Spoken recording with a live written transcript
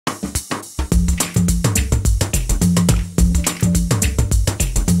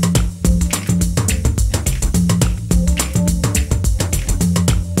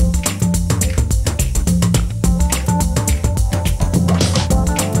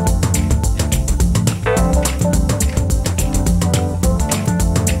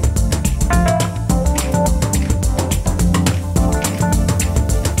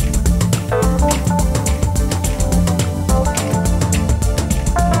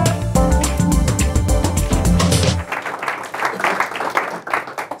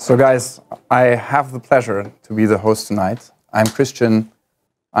So guys, I have the pleasure to be the host tonight. I'm Christian.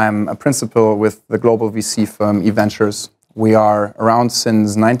 I'm a principal with the global VC firm Eventures. We are around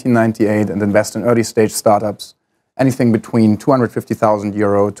since 1998 and invest in early stage startups, anything between 250,000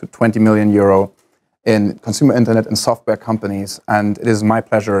 euro to 20 million euro in consumer internet and software companies. And it is my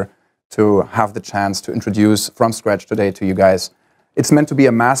pleasure to have the chance to introduce From Scratch today to you guys. It's meant to be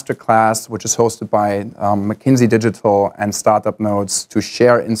a masterclass which is hosted by McKinsey Digital and Startup Notes to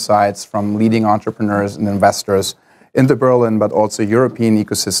share insights from leading entrepreneurs and investors in the Berlin but also European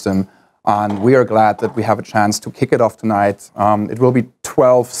ecosystem. And we are glad that we have a chance to kick it off tonight. It will be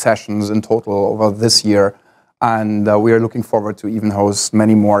 12 sessions in total over this year, and we are looking forward to even host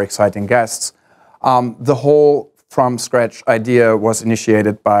many more exciting guests. The whole From Scratch idea was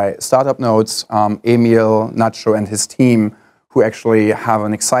initiated by Startup Notes, Miele, Nacho and his team, who actually have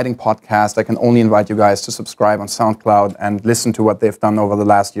an exciting podcast. I can only invite you guys to subscribe on SoundCloud and listen to what they've done over the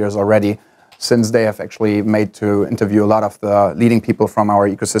last years already, since they have actually made to interview a lot of the leading people from our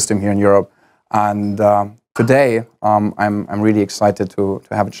ecosystem here in Europe. And today, I'm really excited to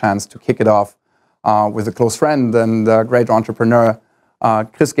have a chance to kick it off with a close friend and a great entrepreneur,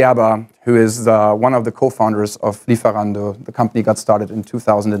 Chris Gerber, who is one of the co-founders of Lieferando. The company got started in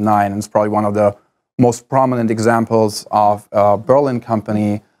 2009 and is probably one of the most prominent examples of a Berlin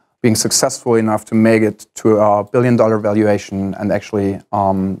company being successful enough to make it to a $1 billion valuation and actually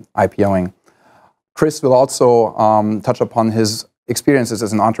IPOing. Chris will also touch upon his experiences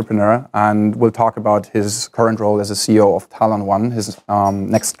as an entrepreneur, and we'll talk about his current role as a CEO of Talon One, his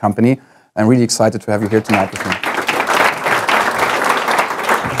next company. I'm really excited to have you here tonight with me.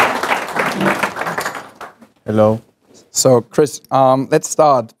 Hello. So, Chris, let's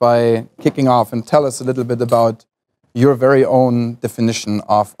start by kicking off and tell us a little bit about your very own definition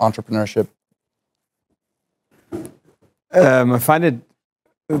of entrepreneurship. I find it,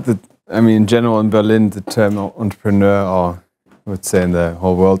 in general in Berlin, the term entrepreneur, or I would say in the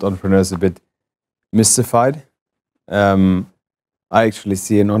whole world, entrepreneur is a bit mystified. I actually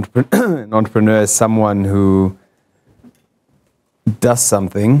see an entrepreneur as someone who does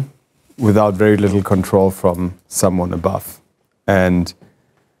something without very little control from someone above. And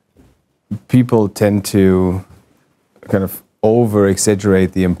people tend to kind of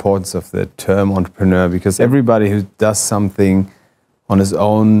over-exaggerate the importance of the term entrepreneur, because everybody who does something on his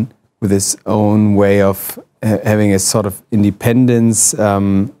own, with his own way of having a sort of independence,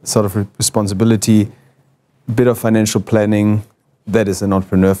 sort of responsibility, a bit of financial planning, that is an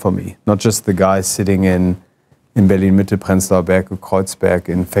entrepreneur for me. Not just the guy sitting in Berlin-Mitte, Prenzlauer Berg or Kreuzberg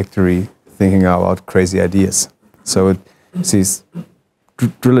in factory thinking about crazy ideas. So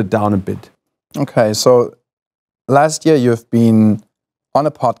drill it down a bit. Okay, so last year you've been on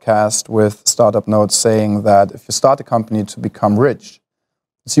a podcast with Startup Notes saying that if you start a company to become rich,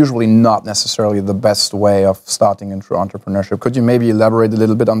 it's usually not necessarily the best way of starting into entrepreneurship. Could you maybe elaborate a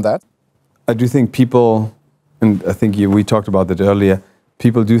little bit on that? I do think people, and I think we talked about that earlier,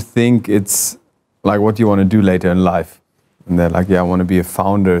 people do think it's like, what do you want to do later in life? And they're like, yeah, I want to be a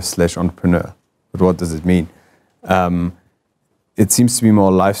founder/entrepreneur. But what does it mean? It seems to be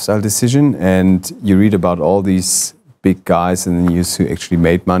more a lifestyle decision, and you read about all these big guys in the news who actually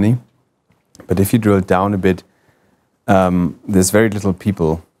made money. But if you drill down a bit, there's very little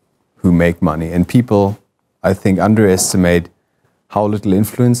people who make money. And people, I think, underestimate how little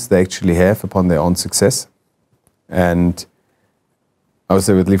influence they actually have upon their own success. And I would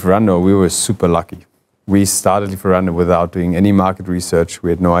say with Lieferando, we were super lucky. We started Lieferando without doing any market research. We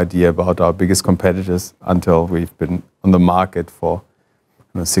had no idea about our biggest competitors until we've been on the market for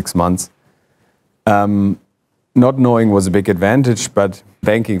 6 months. Not knowing was a big advantage, but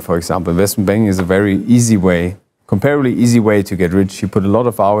banking, for example, investment banking is a very easy way, comparably easy way to get rich. You put a lot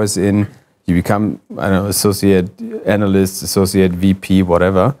of hours in, you become, associate analyst, associate VP,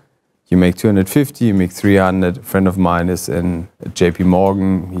 whatever. You make 250, you make 300. A friend of mine is in JP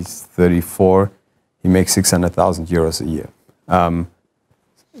Morgan, he's 34. He makes 600,000 euros a year.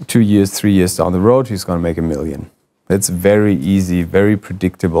 2 years, 3 years down the road, he's going to make $1 million. That's very easy, very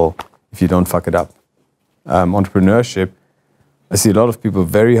predictable if you don't fuck it up. Entrepreneurship, I see a lot of people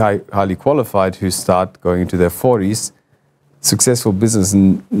very highly qualified who start going into their 40s, successful business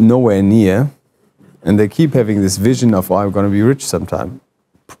nowhere near, and they keep having this vision of, oh, I'm going to be rich sometime.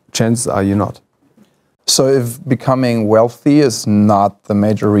 Chances are you're not. So if becoming wealthy is not the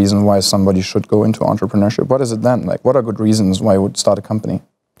major reason why somebody should go into entrepreneurship, what is it then? Like, what are good reasons why you would start a company?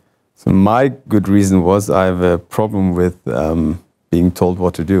 So my good reason was I have a problem with being told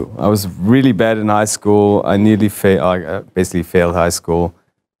what to do. I was really bad in high school. I nearly basically failed high school.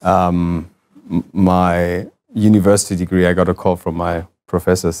 My university degree, I got a call from my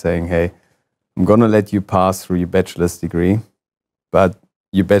professor saying, hey, I'm going to let you pass through your bachelor's degree, but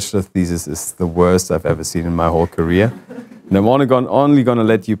your bachelor's thesis is the worst I've ever seen in my whole career. And I'm only going to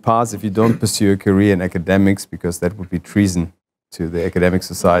let you pass if you don't pursue a career in academics, because that would be treason to the academic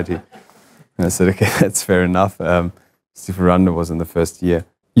society. And I said, okay, that's fair enough. Steve Aranda was in the first year.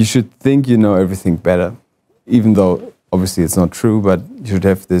 You should think you know everything better, even though obviously it's not true, but you should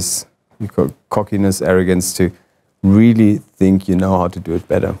have this cockiness, arrogance to really think you know how to do it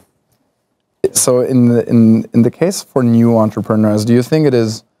better. So in the case for new entrepreneurs, do you think it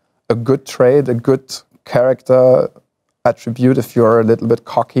is a good trait, a good character attribute if you're a little bit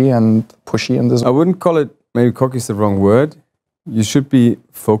cocky and pushy in this? I wouldn't call it, maybe cocky is the wrong word. You should be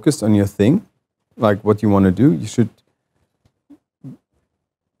focused on your thing, like what you want to do. You should,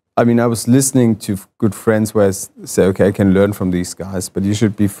 I mean, I was listening to good friends where I say, okay, I can learn from these guys, but you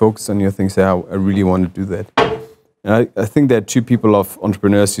should be focused on your thing, say, I really want to do that. And I think there are two people of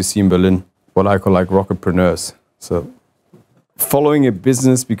entrepreneurs you see in Berlin, what I call like rocketpreneurs. So following a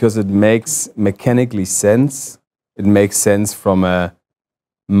business because it makes mechanically sense. It makes sense from a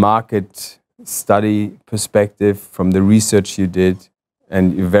market study perspective, from the research you did,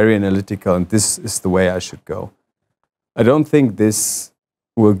 and you're very analytical, and this is the way I should go. I don't think this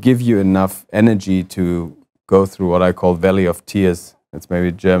will give you enough energy to go through what I call Valley of Tears. That's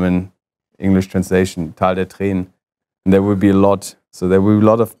maybe German, English translation, Tal der Tränen. And there will be a lot, so there will be a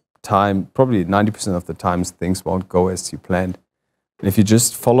lot of time, probably 90% of the times things won't go as you planned. And if you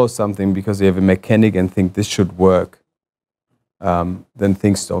just follow something because you have a mechanic and think this should work, then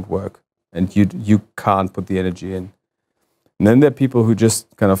things don't work. And you can't put the energy in. And then there are people who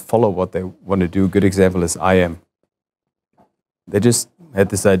just kind of follow what they want to do. A good example is IM. They just had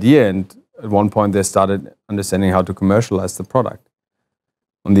this idea, and at one point they started understanding how to commercialize the product.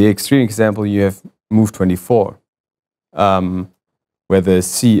 On the extreme example, you have Move24, where the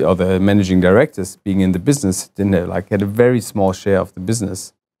C or the managing directors, being in the business, had a very small share of the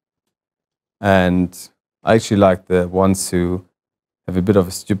business. And I actually like the ones who have a bit of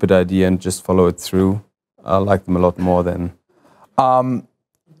a stupid idea and just follow it through. I like them a lot more than.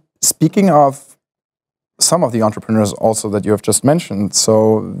 Speaking of some of the entrepreneurs also that you have just mentioned,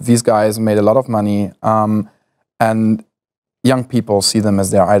 so these guys made a lot of money, and young people see them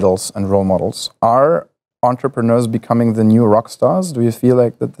as their idols and role models. Are entrepreneurs becoming the new rock stars? Do you feel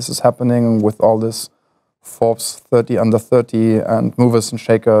like that this is happening with all this Forbes 30 under 30 and Movers and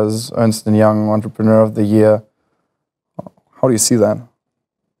Shakers, Ernst & Young Entrepreneur of the Year? How do you see that?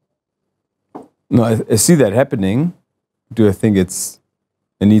 No, I see that happening. Do I think it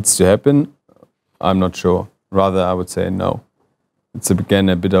needs to happen? I'm not sure. Rather, I would say no. It's again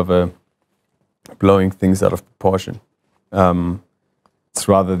a bit of a blowing things out of proportion. It's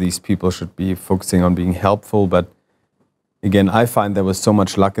rather these people should be focusing on being helpful. But again, I find there was so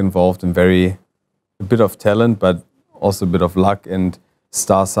much luck involved and a bit of talent, but also a bit of luck and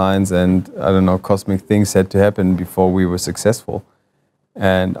star signs and, I don't know, cosmic things had to happen before we were successful.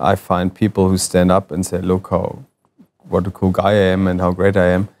 And I find people who stand up and say, look, what a cool guy I am and how great I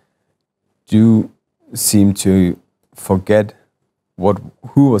am, do seem to forget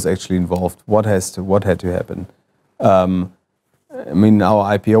who was actually involved, what had to happen. I mean,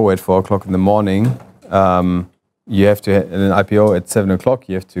 our IPO at 4 o'clock in the morning, you have to, in an IPO at 7 o'clock,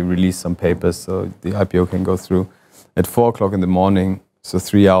 you have to release some papers so the IPO can go through. At 4 o'clock in the morning, so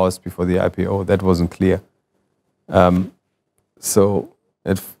 3 hours before the IPO, that wasn't clear. So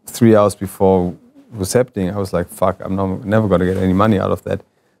at 3 hours before it was happening, I was like, fuck, I'm never going to get any money out of that.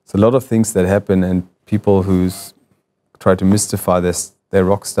 So a lot of things that happen, and people who try to mystify their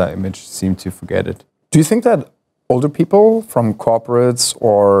rock star image seem to forget it. Do you think that older people from corporates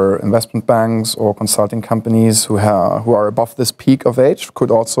or investment banks or consulting companies who are above this peak of age could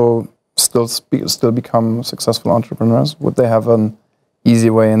also still become successful entrepreneurs? Would they have an easy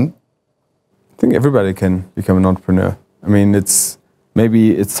way in? I think everybody can become an entrepreneur. I mean,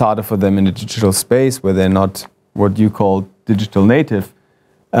 maybe it's harder for them in the digital space where they're not what you call digital native.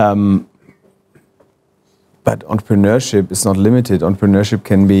 But entrepreneurship is not limited. Entrepreneurship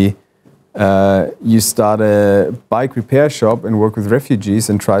can be you start a bike repair shop and work with refugees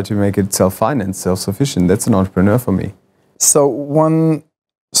and try to make it self-financed, self-sufficient. That's an entrepreneur for me. So one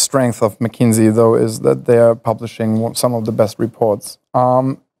strength of McKinsey, though, is that they are publishing some of the best reports.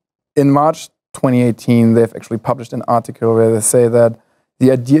 In March 2018, they've actually published an article where they say that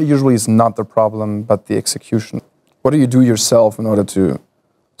the idea usually is not the problem, but the execution. What do you do yourself in order to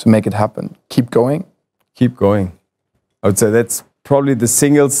make it happen? Keep going? Keep going. I would say that's probably the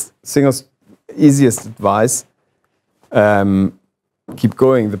single easiest advice. Keep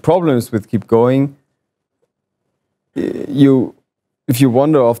going. The problem is with keep going, you if you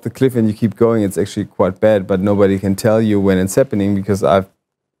wander off the cliff and you keep going, it's actually quite bad, but nobody can tell you when it's happening because I've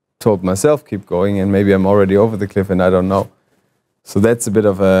told myself keep going and maybe I'm already over the cliff and I don't know. So that's a bit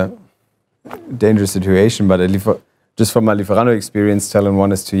of a dangerous situation, but just from my Lieferando experience, talent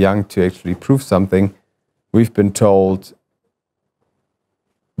one is too young to actually prove something. We've been told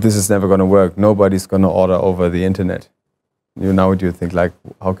this is never going to work. Nobody's going to order over the internet. Now do you think, like,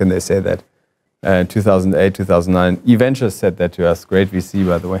 how can they say that? 2008, 2009, Eventures said that to us. Great VC,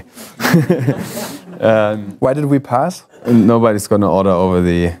 by the way. Why did we pass? Nobody's going to order over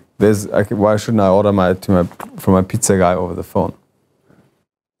the... why shouldn't I order from my pizza guy over the phone?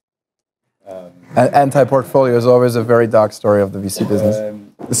 Anti-portfolio is always a very dark story of the VC business.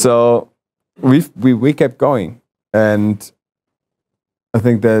 So we kept going. And I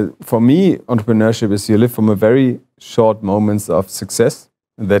think that for me, entrepreneurship is you live from a very short moments of success.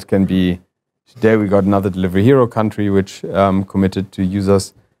 And that can be, today we got another Delivery Hero country which committed to use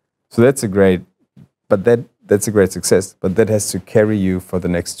us. So that's a great success. But that has to carry you for the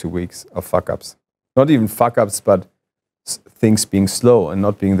next 2 weeks of fuck-ups. Not even fuck-ups, but things being slow and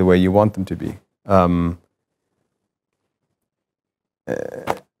not being the way you want them to be. And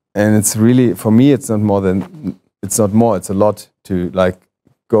it's really, for me, it's a lot to like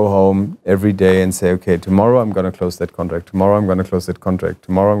go home every day and say, okay, tomorrow I'm going to close that contract. Tomorrow I'm going to close that contract.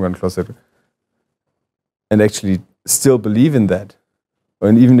 Tomorrow I'm going to close it. And actually still believe in that.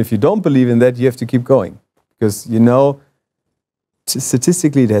 And even if you don't believe in that, you have to keep going. Because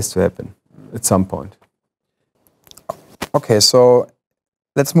statistically it has to happen at some point. Okay, so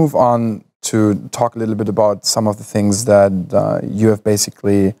let's move on to talk a little bit about some of the things that you have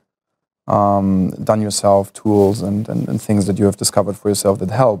basically done yourself, tools and things that you have discovered for yourself that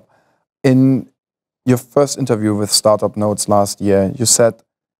help. In your first interview with Startup Notes last year, you said,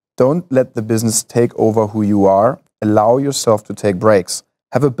 don't let the business take over who you are. Allow yourself to take breaks.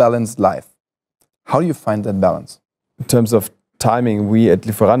 Have a balanced life. How do you find that balance? In terms of timing, we at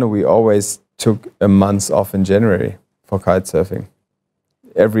Lieferando, we always took a month off in January for kite surfing.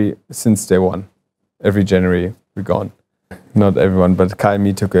 Since day one. Every January we're gone. Not everyone, but Kai and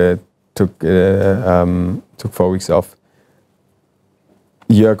me took 4 weeks off.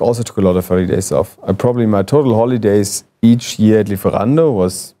 Jörg also took a lot of holidays off. My total holidays each year at Lieferando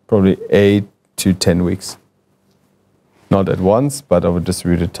was probably 8 to 10 weeks. Not at once, but over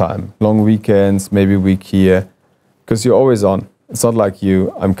distributed time. Long weekends, maybe a week here, because you're always on. It's not like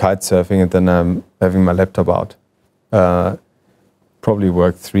I'm kite surfing and then I'm having my laptop out. Probably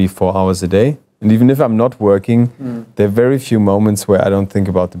work 3-4 hours a day. And even if I'm not working, there are very few moments where I don't think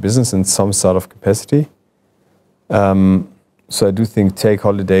about the business in some sort of capacity. So I do think take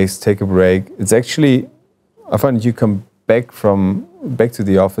holidays, take a break. It's actually, I find you come back to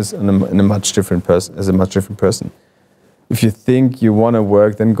the office in a much different person. If you think you want to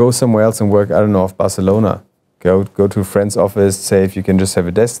work, then go somewhere else and work, I don't know, off Barcelona. Go to a friend's office, say if you can just have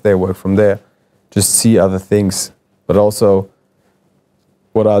a desk there, work from there. Just see other things. But also,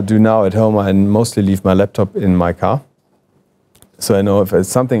 what I'll do now at home, I mostly leave my laptop in my car. So I know if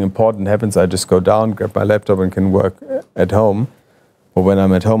something important happens, I just go down, grab my laptop and can work at home. But when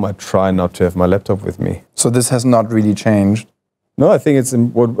I'm at home, I try not to have my laptop with me. So this has not really changed? No, I think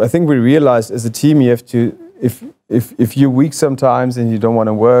I think we realized as a team, you have to, if you're weak sometimes and you don't want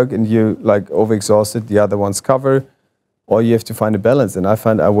to work and you're like overexhausted, the other ones cover, or you have to find a balance. And I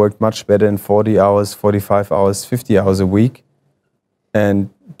find I work much better in 40 hours, 45 hours, 50 hours a week and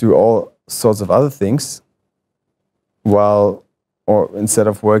do all sorts of other things instead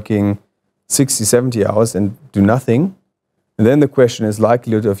of working 60, 70 hours and do nothing. And then the question is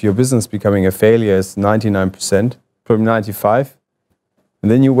likelihood of your business becoming a failure is 99%, probably 95%. And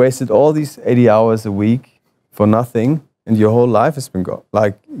then you wasted all these 80 hours a week for nothing and your whole life has been gone.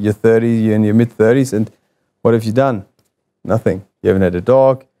 Like you're 30, you're in your mid-30s and what have you done? Nothing. You haven't had a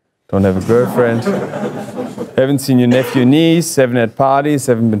dog, don't have a girlfriend, haven't seen your nephew, niece, haven't had parties,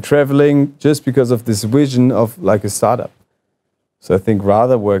 haven't been traveling, just because of this vision of like a startup. So I think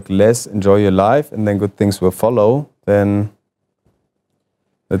rather work less, enjoy your life, and then good things will follow, then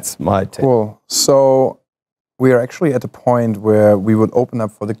that's my take. Cool. So we are actually at a point where we would open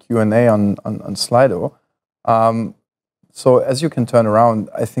up for the Q&A on Slido. So as you can turn around,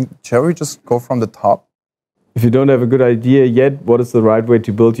 I think, shall we just go from the top? If you don't have a good idea yet, what is the right way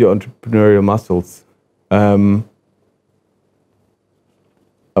to build your entrepreneurial muscles? I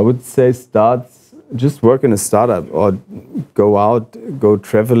would say just work in a startup or go out, go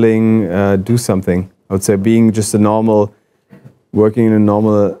traveling, do something. I would say being just working in a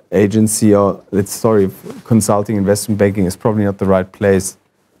normal agency or consulting, investment banking is probably not the right place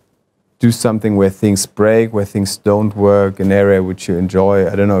do something where things break, where things don't work, an area which you enjoy.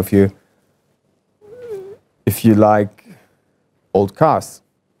 I don't know if you like old cars,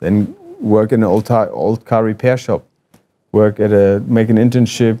 then work in an old car repair shop, make an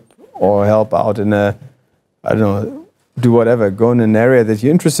internship, or help out in I don't know, do whatever. Go in an area that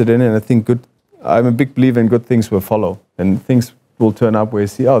you're interested in, and I think I'm a big believer in good things will follow, and things will turn up where you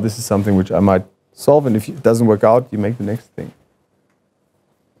see, oh, this is something which I might solve, and if it doesn't work out, you make the next thing.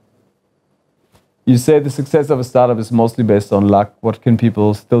 You say the success of a startup is mostly based on luck. What can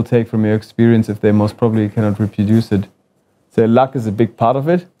people still take from your experience if they most probably cannot reproduce it? So luck is a big part of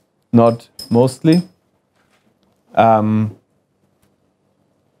it, not mostly.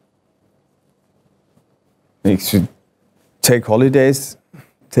 You should take holidays,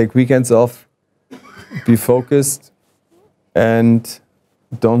 take weekends off, be focused, and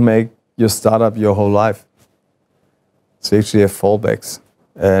don't make your startup your whole life. So you actually have fallbacks,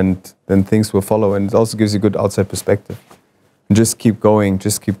 and then things will follow, and it also gives you a good outside perspective. And just keep going,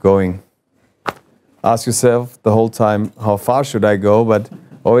 just keep going. Ask yourself the whole time, how far should I go? But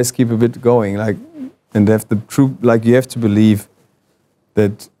always keep a bit going, and have the true, you have to believe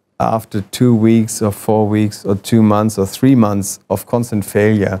that after 2 weeks or 4 weeks or 2 months or 3 months of constant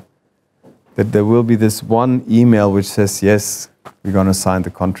failure, that there will be this one email which says, yes, we're going to sign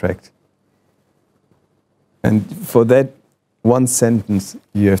the contract. And for that one sentence,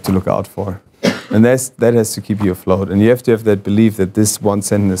 you have to look out for. And that has to keep you afloat. And you have to have that belief that this one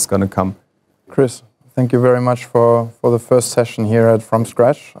sentence is going to come. Chris, thank you very much for the first session here at From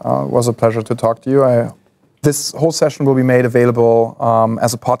Scratch. It was a pleasure to talk to you. This whole session will be made available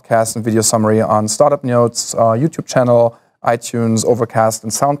as a podcast and video summary on Startup Notes, YouTube channel, iTunes, Overcast,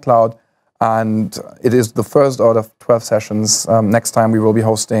 and SoundCloud. And it is the first out of 12 sessions. Next time we will be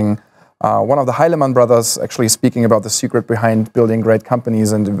hosting one of the Heilemann brothers, actually speaking about the secret behind building great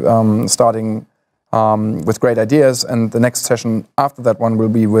companies and starting with great ideas. And the next session after that one will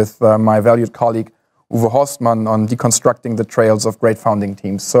be with my valued colleague, Uwe Horstmann, on deconstructing the trails of great founding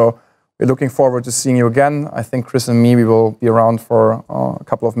teams. So we're looking forward to seeing you again. I think Chris and me, we will be around for a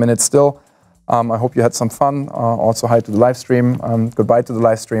couple of minutes still. I hope you had some fun. Also, hi to the live stream. Goodbye to the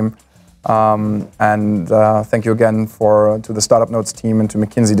live stream. And thank you again to the Startup Notes team and to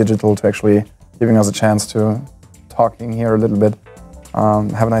McKinsey Digital to actually giving us a chance to talking here a little bit.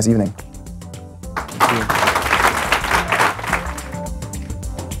 Have a nice evening. Thank you.